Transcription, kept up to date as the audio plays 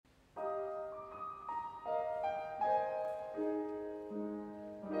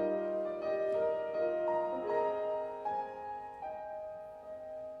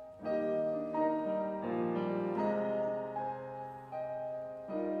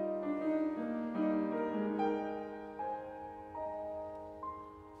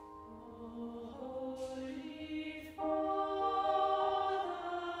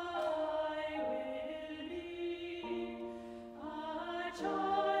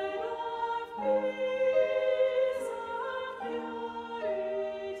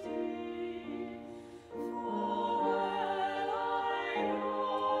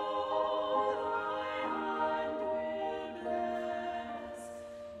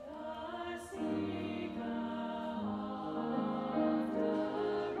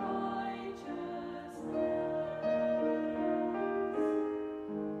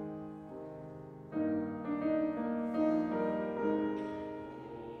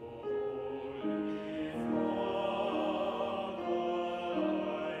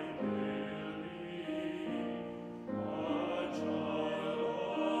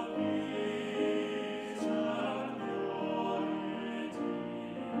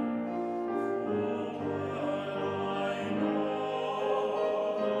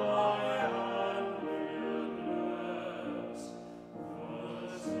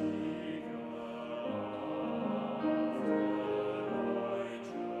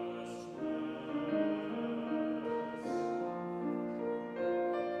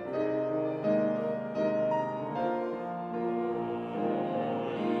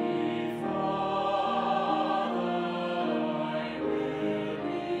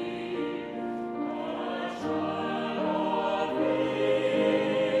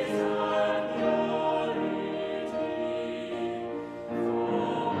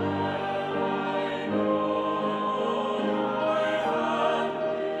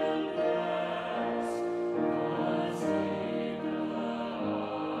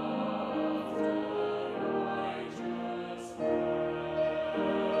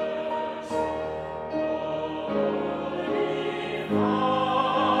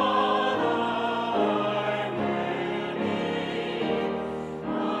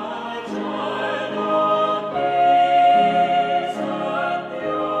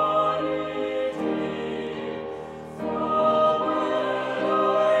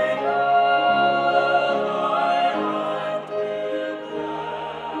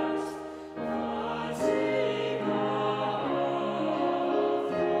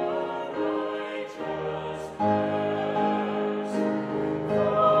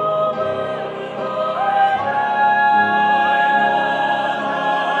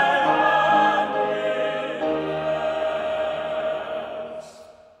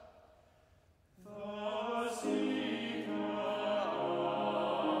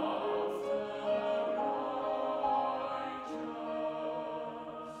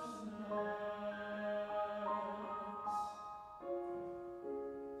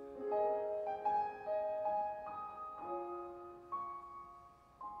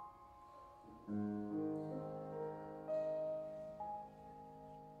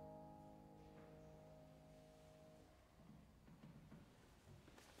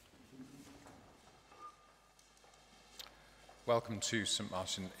Welcome to St.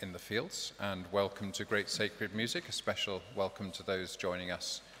 Martin in the Fields, and welcome to Great Sacred Music. A special welcome to those joining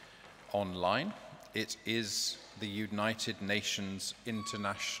us online. It is the United Nations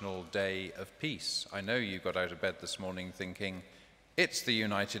International Day of Peace. I know you got out of bed this morning thinking, it's the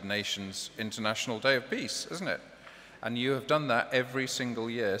United Nations International Day of Peace, isn't it? And you have done that every single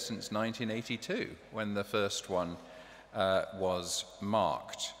year since 1982, when the first one was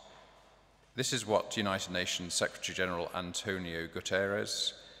marked. This is what United Nations Secretary General Antonio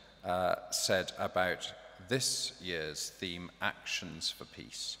Guterres said about this year's theme, Actions for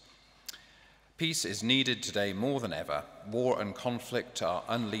Peace. Peace is needed today more than ever. War and conflict are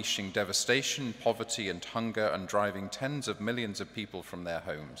unleashing devastation, poverty and hunger, and driving tens of millions of people from their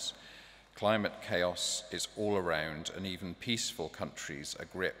homes. Climate chaos is all around, and even peaceful countries are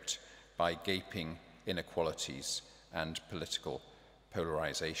gripped by gaping inequalities and political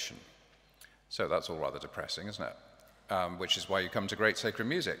polarization. So that's all rather depressing, isn't it? Which is why you come to Great Sacred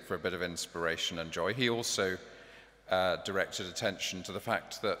Music, for a bit of inspiration and joy. He also directed attention to the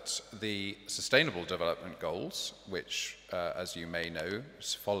fact that the Sustainable Development Goals, which, as you may know,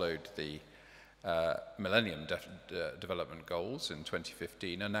 followed the Millennium Development Goals in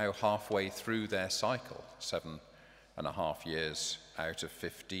 2015, are now halfway through their cycle, 7.5 years out of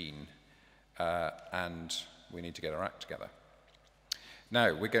 15, and we need to get our act together.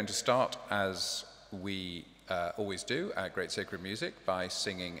 Now, we're going to start, as we always do at Great Sacred Music, by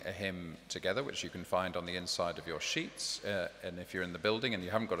singing a hymn together, which you can find on the inside of your sheets. And if you're in the building and you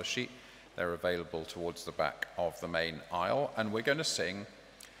haven't got a sheet, they're available towards the back of the main aisle. And we're going to sing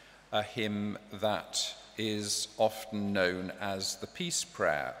a hymn that is often known as the Peace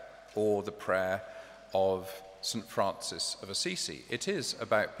Prayer, or the Prayer of St. Francis of Assisi. It is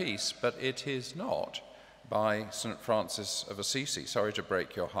about peace, but it is not by St. Francis of Assisi. Sorry to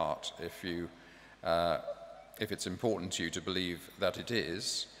break your heart if it's important to you to believe that it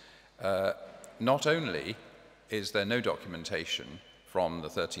is. not only is there no documentation from the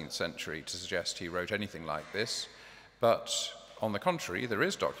 13th century to suggest he wrote anything like this, but on the contrary, there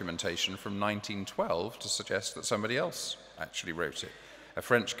is documentation from 1912 to suggest that somebody else actually wrote it, a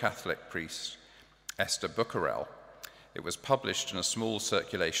French Catholic priest, Esther Becquerel. It was published in a small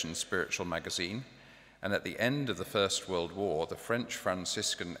circulation spiritual magazine, and at the end of the First World War, the French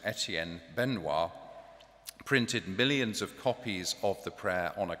Franciscan Etienne Benoit printed millions of copies of the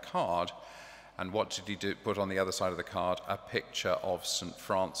prayer on a card. And what did he do? Put on the other side of the card a picture of St.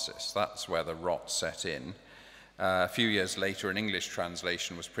 Francis. That's where the rot set in. A few years later, an English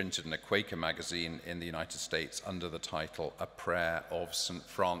translation was printed in a Quaker magazine in the United States under the title A Prayer of St.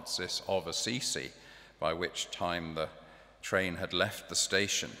 Francis of Assisi, by which time the train had left the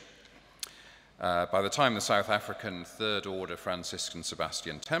station. By the time the South African Third Order Franciscan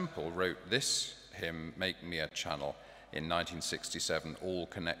Sebastian Temple wrote this hymn, Make Me a Channel, in 1967, all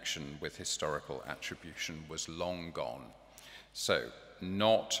connection with historical attribution was long gone. So,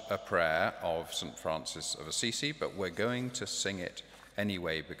 not a prayer of St. Francis of Assisi, but we're going to sing it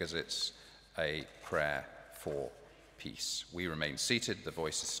anyway because it's a prayer for peace. We remain seated, the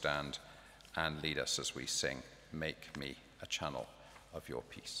voices stand, and lead us as we sing, Make Me a Channel of Your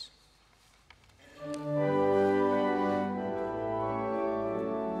Peace.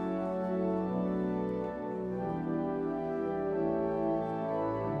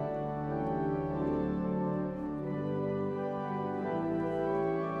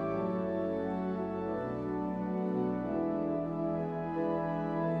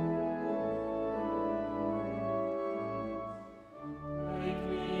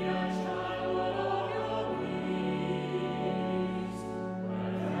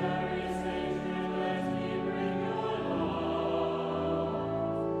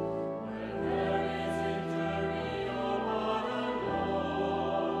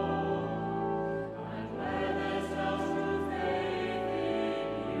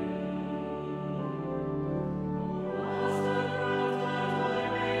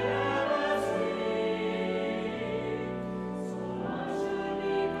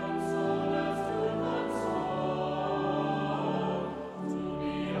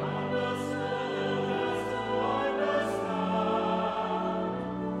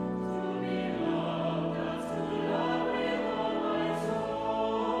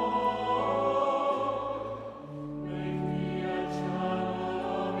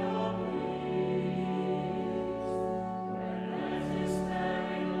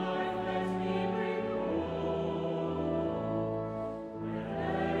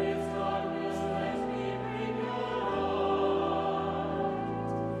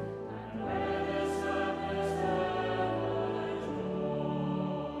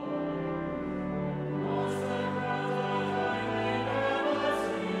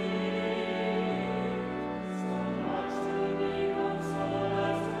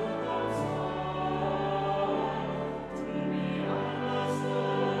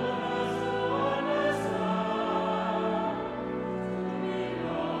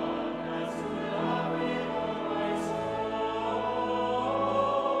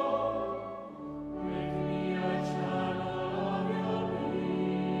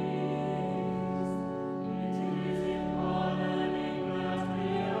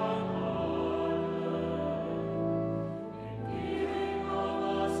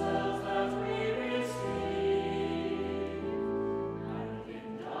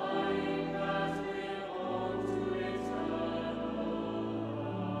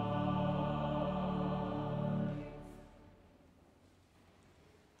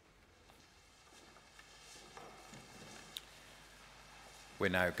 We're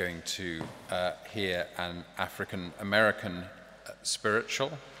now going to hear an African American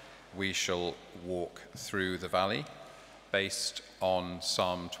spiritual. We shall walk through the valley, based on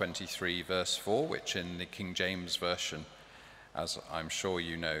Psalm 23, verse 4, which in the King James Version, as I'm sure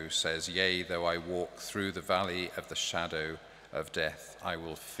you know, says, "Yea, though I walk through the valley of the shadow of death, I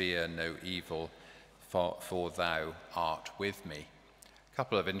will fear no evil, for thou art with me." A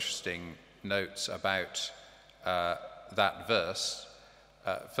couple of interesting notes about that verse.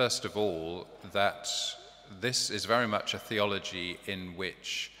 First of all, that this is very much a theology in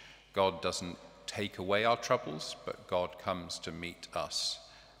which God doesn't take away our troubles, but God comes to meet us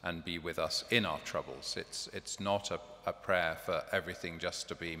and be with us in our troubles. It's not a prayer for everything just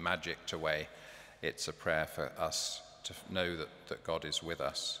to be magicked away. It's a prayer for us to know that God is with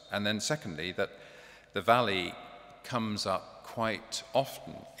us. And then secondly, that the valley comes up quite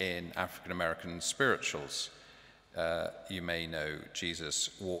often in African American spirituals. You may know Jesus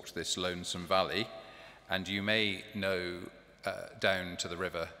walked this lonesome valley, and you may know down to the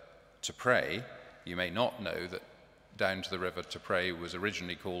river to pray. You may not know that down to the river to pray was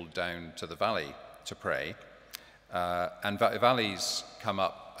originally called down to the valley to pray. And valleys come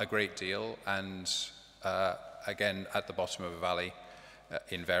up a great deal, and again, at the bottom of a valley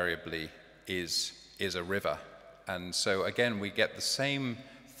invariably is a river. And so again, we get the same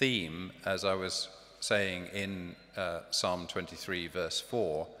theme as I was saying in Psalm 23, verse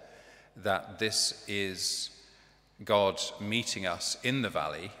 4, that this is God meeting us in the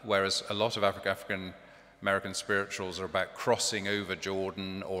valley, whereas a lot of African American spirituals are about crossing over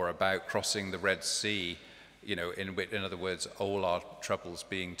Jordan or about crossing the Red Sea, in other words, all our troubles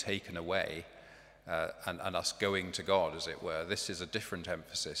being taken away and us going to God, as it were. This is a different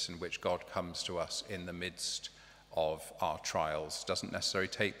emphasis in which God comes to us in the midst of our trials, doesn't necessarily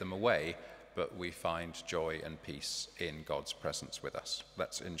take them away, but we find joy and peace in God's presence with us.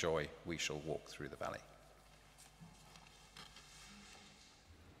 Let's enjoy We Shall Walk Through the Valley.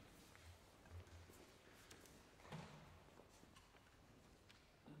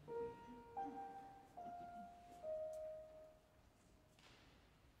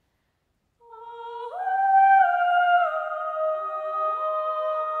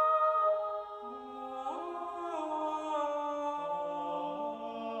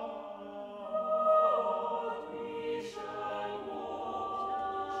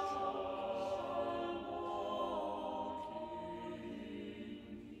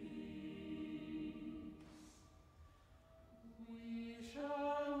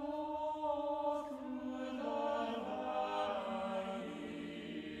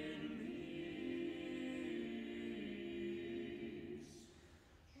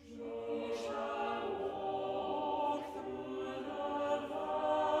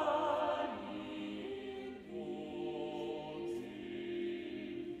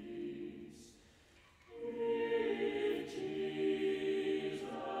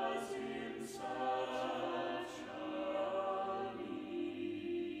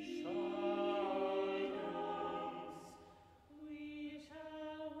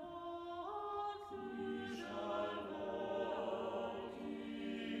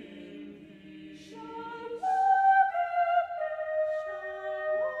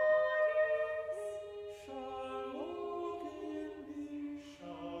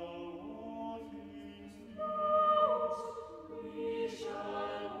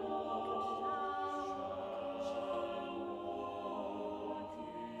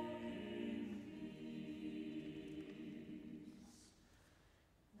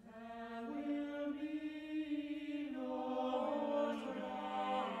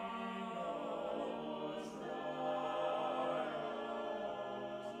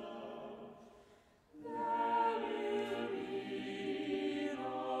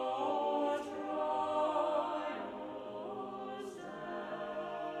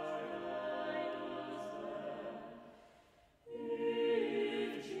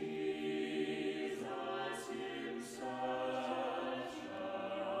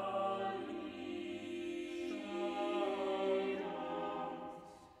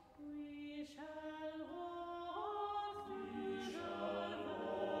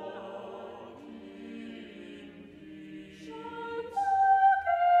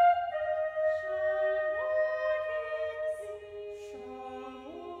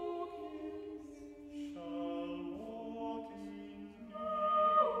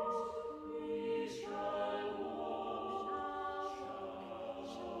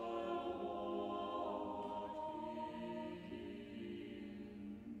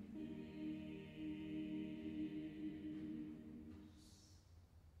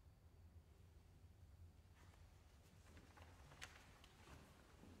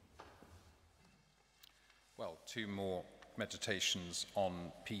 Well, two more meditations on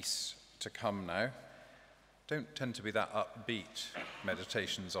peace to come now. Don't tend to be that upbeat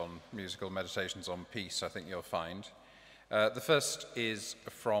musical meditations on peace, I think you'll find. The first is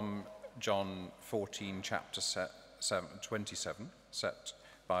from John 14, chapter 27, set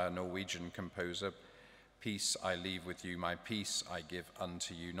by a Norwegian composer. Peace I leave with you, my peace I give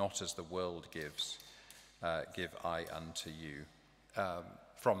unto you, not as the world gives, give I unto you.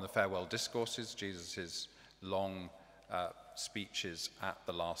 From the farewell discourses, Jesus' long speeches at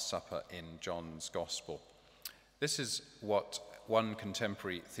the Last Supper in John's Gospel. This is what one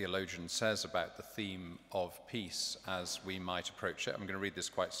contemporary theologian says about the theme of peace as we might approach it. I'm going to read this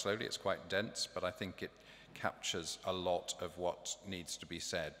quite slowly. It's quite dense, but I think it captures a lot of what needs to be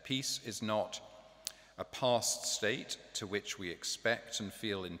said. Peace is not a past state to which we expect and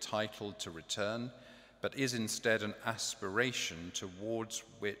feel entitled to return, but is instead an aspiration towards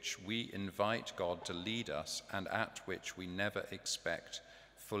which we invite God to lead us and at which we never expect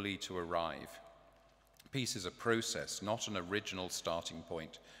fully to arrive. Peace is a process, not an original starting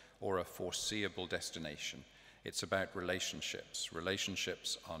point or a foreseeable destination. It's about relationships.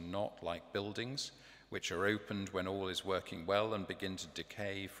 Relationships are not like buildings, which are opened when all is working well and begin to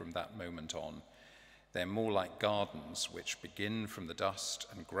decay from that moment on. They're more like gardens, which begin from the dust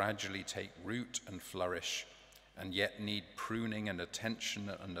and gradually take root and flourish, and yet need pruning and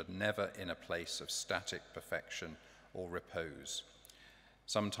attention and are never in a place of static perfection or repose.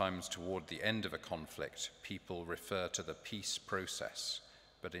 Sometimes toward the end of a conflict, people refer to the peace process,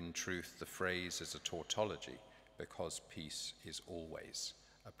 but in truth the phrase is a tautology because peace is always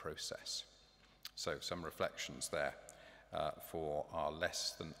a process. So some reflections there for our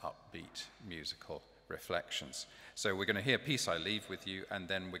less than upbeat musical reflections. So we're going to hear Peace I Leave With You, and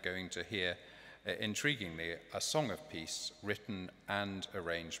then we're going to hear, intriguingly, a song of peace written and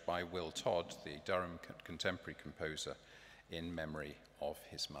arranged by Will Todd, the Durham contemporary composer, in memory of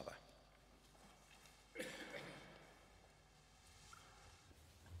his mother.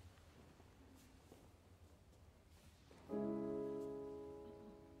 My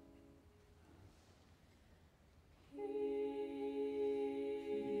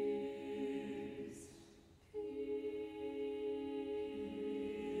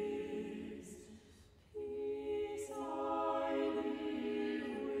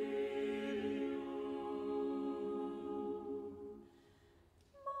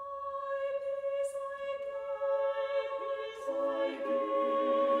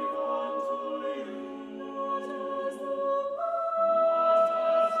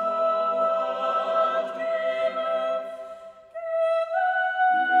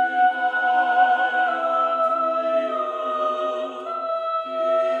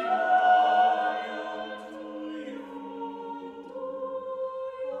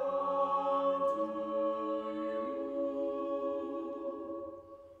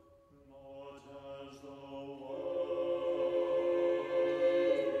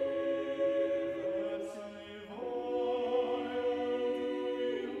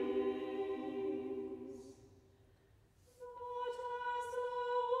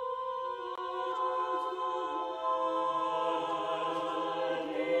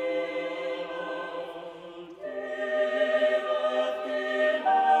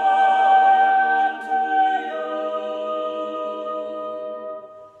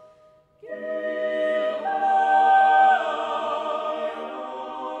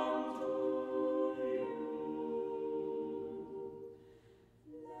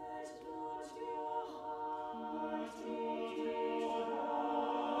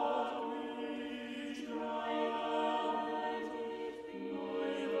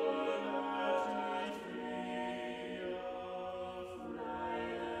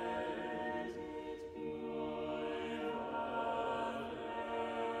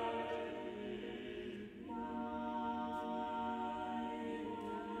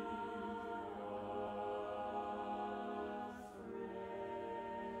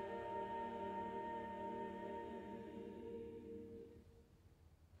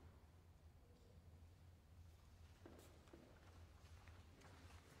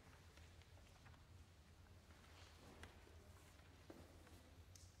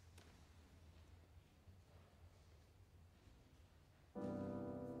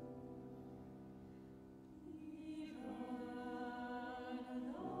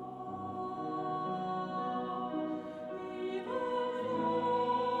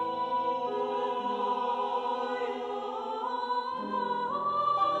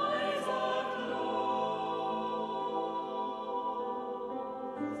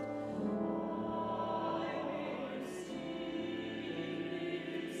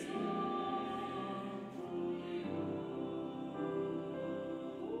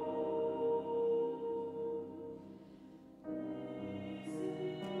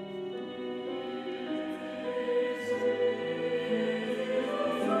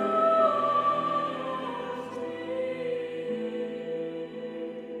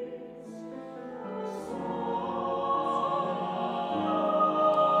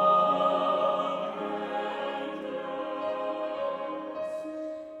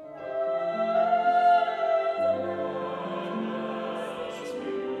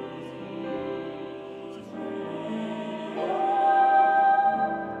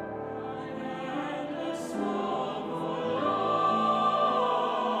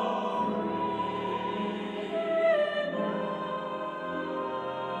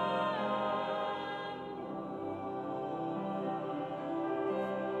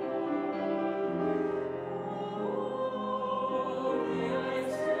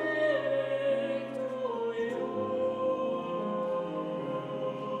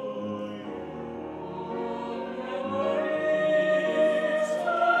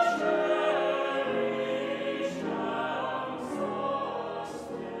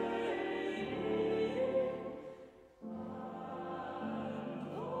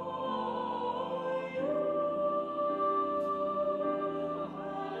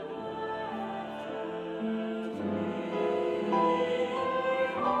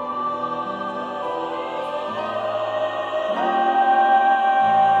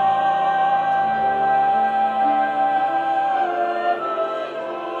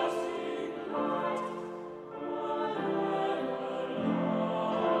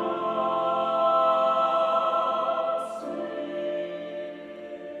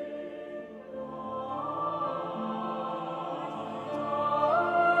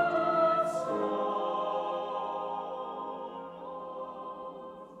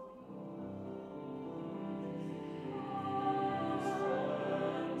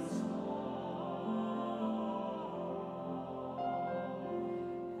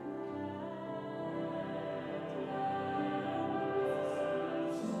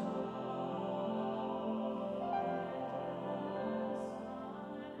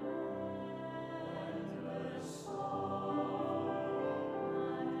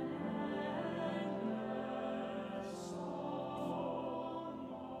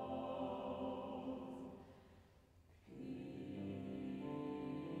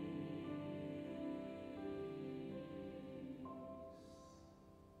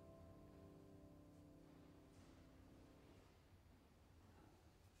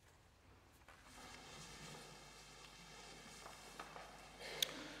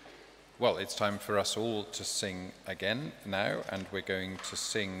Well, it's time for us all to sing again now, and we're going to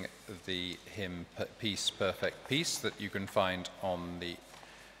sing the hymn Peace, Perfect Peace that you can find on the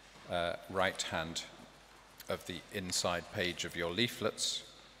right hand of the inside page of your leaflets.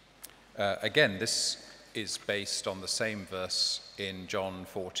 Again, this is based on the same verse in John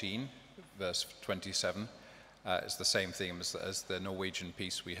 14, verse 27. It's the same theme as the Norwegian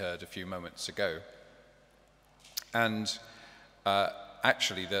piece we heard a few moments ago. And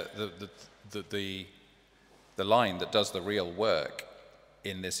actually, the line that does the real work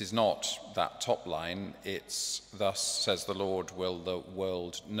in this is not that top line. It's, "Thus says the Lord, will the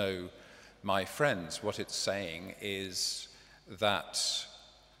world know my friends." What it's saying is that,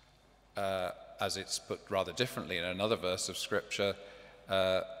 as it's put rather differently in another verse of Scripture,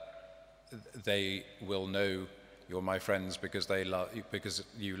 they will know you're my friends because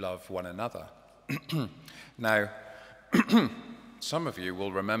you love one another. Now, some of you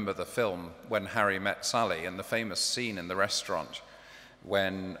will remember the film When Harry Met Sally and the famous scene in the restaurant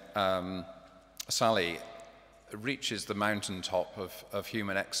when Sally reaches the mountaintop of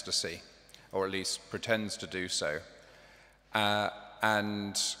human ecstasy, or at least pretends to do so,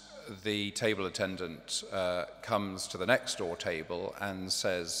 and the table attendant comes to the next door table and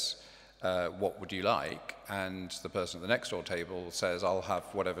says, "What would you like?" And the person at the next door table says, "I'll have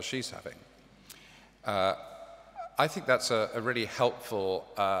whatever she's having." I think that's a really helpful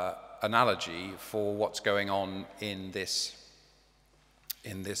analogy for what's going on in this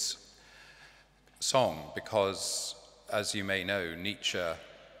song, because, as you may know, Nietzsche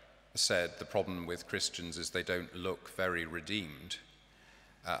said the problem with Christians is they don't look very redeemed.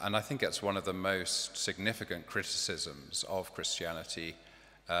 And I think that's one of the most significant criticisms of Christianity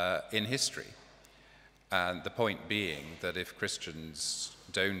in history. And the point being that if Christians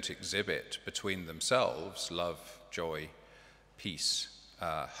don't exhibit between themselves love, joy, peace,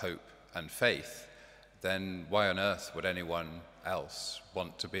 hope, and faith, then why on earth would anyone else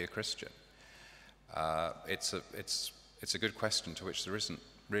want to be a Christian? It's a good question to which there isn't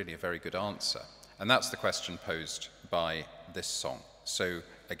really a very good answer. And that's the question posed by this song. So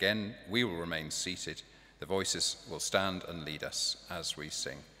again, we will remain seated. The voices will stand and lead us as we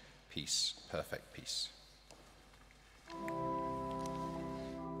sing Peace, Perfect Peace. Peace,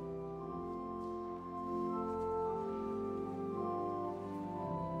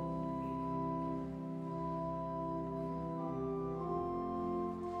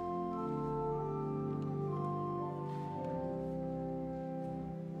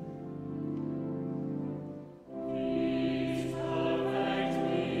 perfect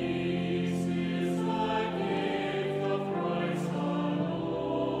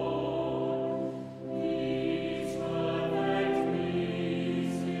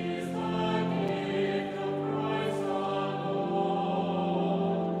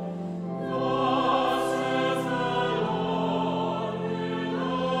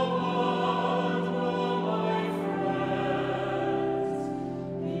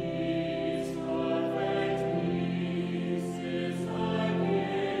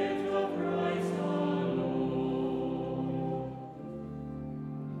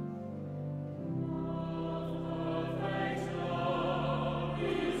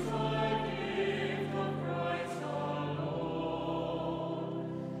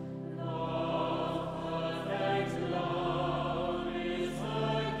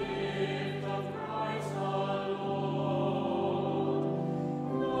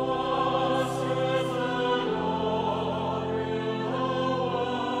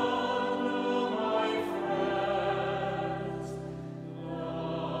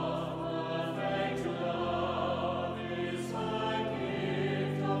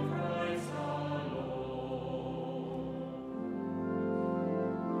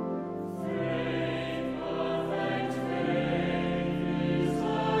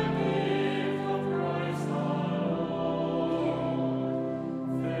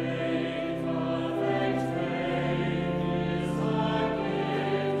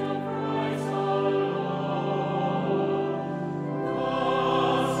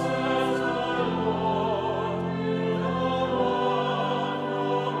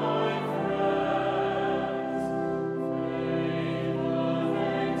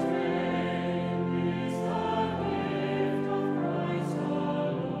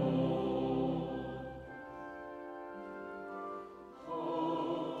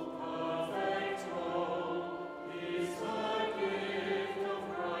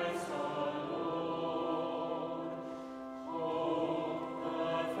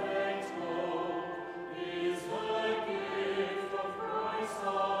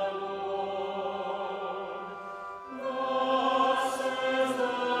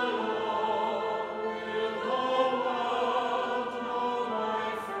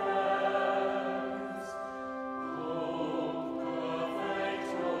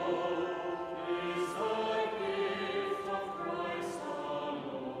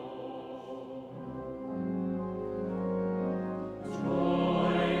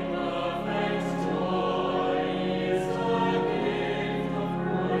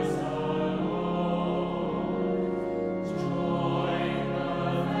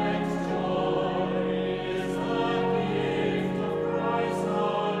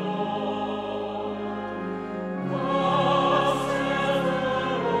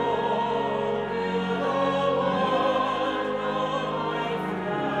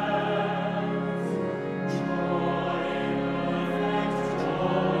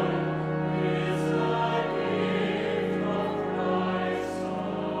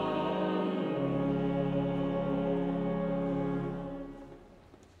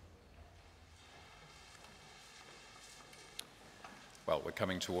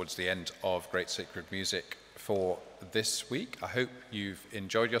coming towards the end of Great Sacred Music for this week. I hope you've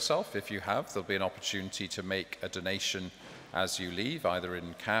enjoyed yourself. If you have, there'll be an opportunity to make a donation as you leave, either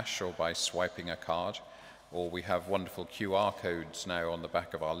in cash or by swiping a card, or we have wonderful QR codes now on the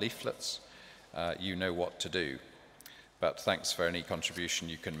back of our leaflets. You know what to do. But thanks for any contribution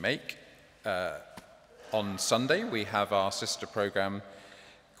you can make. On Sunday, we have our sister program,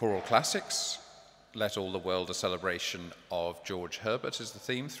 Choral Classics. Let All the World a Celebration of George Herbert is the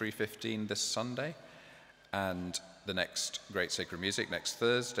theme, 3:15 this Sunday. And the next Great Sacred Music, next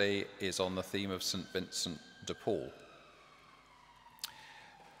Thursday, is on the theme of St. Vincent de Paul.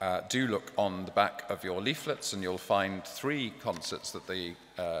 Do look on the back of your leaflets and you'll find 3 concerts that the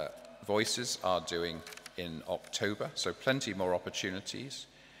Voices are doing in October, so plenty more opportunities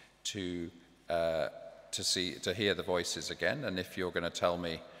to hear the Voices again. And if you're going to tell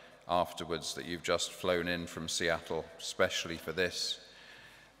me afterwards that you've just flown in from Seattle specially for this,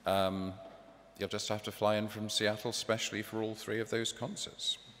 you'll just have to fly in from Seattle specially for all 3 of those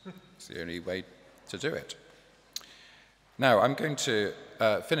concerts. It's the only way to do it. Now, I'm going to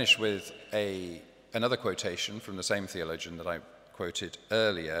finish with another quotation from the same theologian that I quoted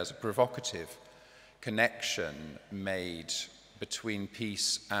earlier as a provocative connection made between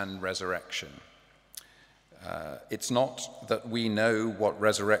peace and resurrection. It's not that we know what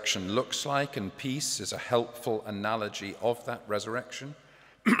resurrection looks like, and peace is a helpful analogy of that resurrection.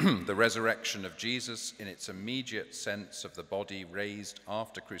 The resurrection of Jesus in its immediate sense of the body raised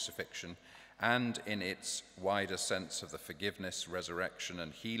after crucifixion, and in its wider sense of the forgiveness, resurrection,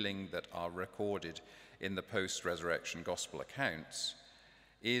 and healing that are recorded in the post-resurrection gospel accounts,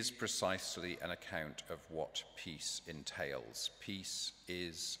 is precisely an account of what peace entails. Peace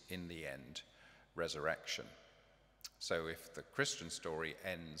is, in the end, resurrection. So if the Christian story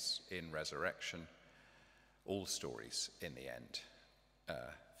ends in resurrection, all stories in the end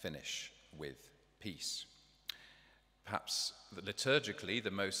finish with peace. Perhaps liturgically,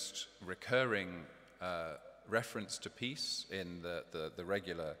 the most recurring reference to peace in the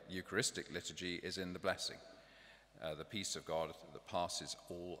regular Eucharistic liturgy is in the blessing. The peace of God that passes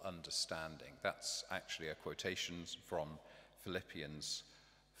all understanding. That's actually a quotation from Philippians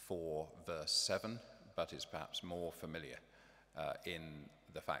 4, verse 7, but is perhaps more familiar in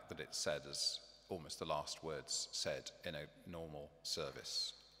the fact that it's said as almost the last words said in a normal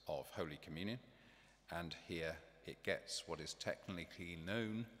service of Holy Communion. And here it gets what is technically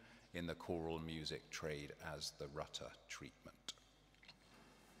known in the choral music trade as the Rutter treatment.